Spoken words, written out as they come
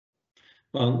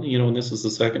Well, and this is the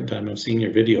second time I've seen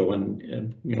your video,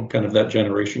 and kind of that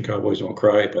generation, Cowboys Don't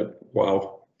Cry, but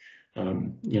wow.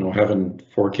 Having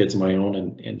 4 kids of my own,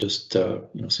 and just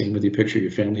seeing with you picture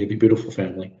your family, a beautiful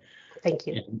family. Thank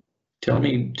you. And tell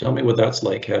me what that's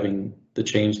like, having the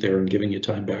change there and giving you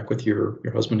time back with your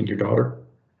husband and your daughter.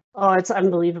 Oh, it's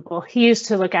unbelievable. He used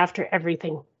to look after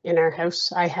everything in our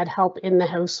house. I had help in the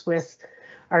house with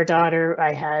our daughter.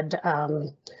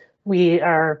 We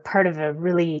are part of a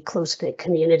really close-knit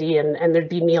community, and there'd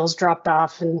be meals dropped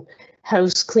off and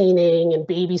house cleaning and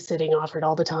babysitting offered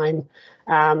all the time.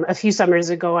 A few summers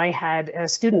ago, I had a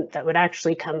student that would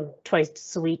actually come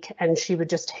twice a week, and she would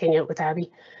just hang out with Abby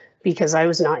because I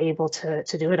was not able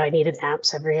to do it. I needed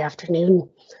naps every afternoon,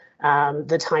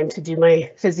 the time to do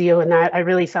my physio and that. I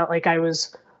really felt like I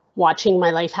was watching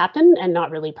my life happen and not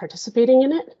really participating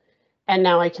in it. And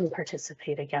now I can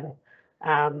participate again.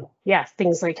 Yeah,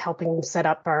 things like helping set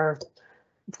up our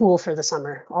pool for the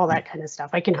summer, all that kind of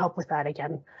stuff. I can help with that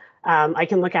again. I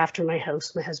can look after my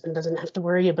house. My husband doesn't have to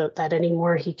worry about that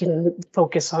anymore. He can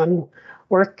focus on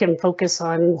work and focus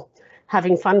on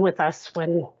having fun with us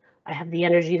when I have the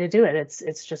energy to do it.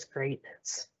 It's just great.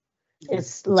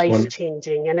 It's life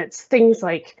changing, and it's things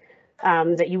like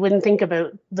that you wouldn't think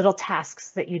about, little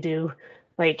tasks that you do,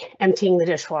 like emptying the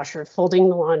dishwasher, folding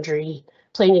the laundry,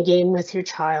 playing a game with your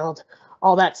child,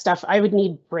 all that stuff. I would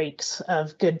need breaks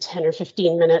of good 10 or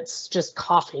 15 minutes just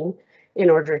coughing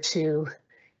in order to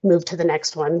move to the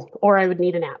next one, or I would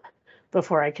need a nap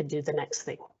before I could do the next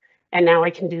thing. And now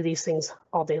I can do these things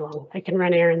all day long. I can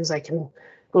run errands, I can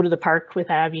go to the park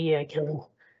with Abby, and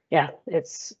at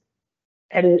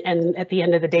the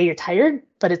end of the day, you're tired,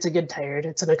 but it's a good tired.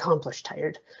 It's an accomplished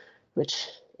tired, which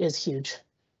is huge.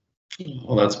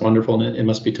 Well, that's wonderful. And it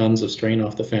must be tons of strain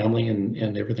off the family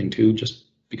and everything too, just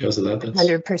because of that. That's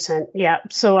 100%. Yeah.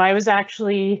 So I was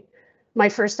actually, my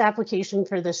first application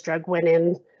for this drug went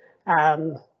in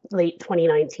late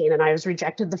 2019, and I was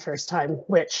rejected the first time,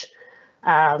 which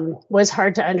was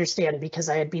hard to understand because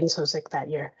I had been so sick that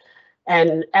year.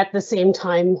 And at the same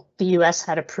time, the US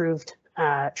had approved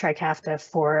Trikafta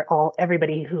for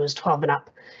everybody who was 12 and up.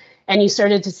 And you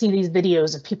started to see these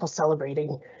videos of people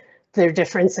celebrating their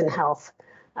difference in health.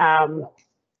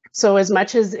 So as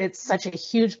much as it's such a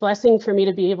huge blessing for me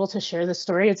to be able to share this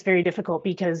story, it's very difficult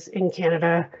because in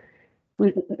Canada,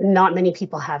 not many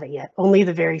people have it yet, only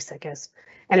the very sickest.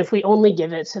 And if we only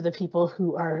give it to the people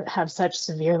who have such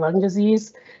severe lung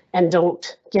disease and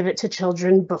don't give it to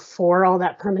children before all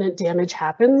that permanent damage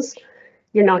happens,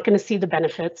 you're not going to see the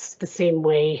benefits the same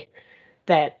way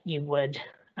that you would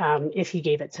if you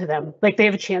gave it to them. Like, they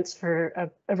have a chance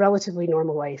for a relatively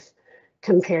normal life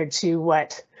compared to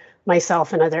what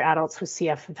myself and other adults with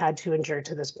CF have had to endure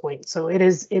to this point. So it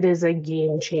is a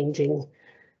game-changing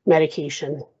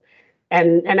medication.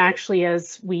 And actually,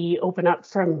 as we open up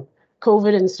from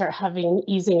COVID and start having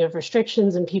easing of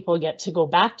restrictions and people get to go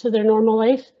back to their normal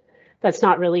life, that's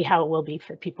not really how it will be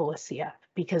for people with CF,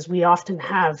 because we often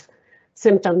have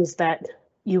symptoms that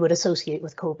you would associate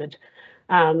with COVID.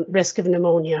 Risk of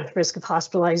pneumonia, risk of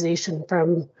hospitalization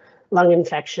from lung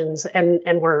infections,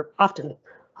 and we're often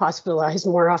hospitalized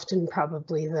more often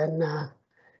probably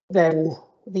than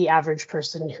the average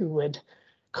person who would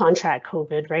contract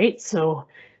COVID, right? So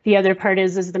the other part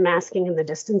is the masking and the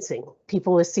distancing.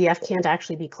 People with CF can't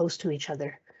actually be close to each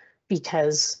other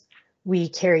because we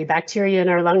carry bacteria in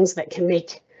our lungs that can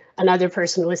make another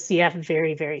person with CF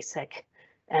very, very sick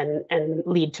and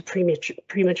lead to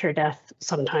premature death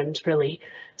sometimes, really.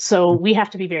 So we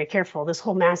have to be very careful. This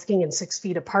whole masking and 6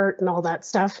 feet apart and all that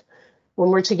stuff, when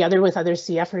we're together with other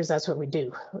CFers, that's what we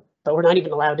do. But we're not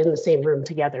even allowed in the same room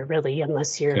together, really,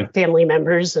 unless you're family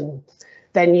members, and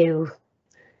then you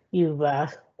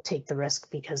take the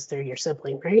risk because they're your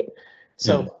sibling, right?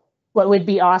 So what would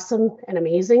be awesome and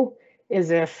amazing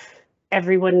is if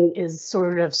everyone is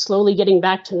sort of slowly getting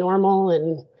back to normal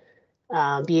and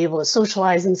be able to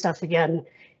socialize and stuff again,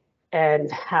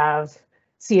 and have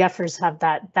CFers have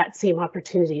that same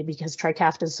opportunity, because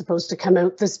Trikafta is supposed to come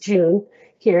out this June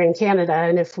here in Canada.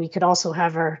 And if we could also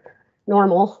have our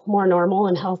more normal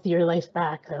and healthier life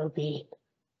back, that would be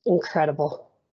incredible.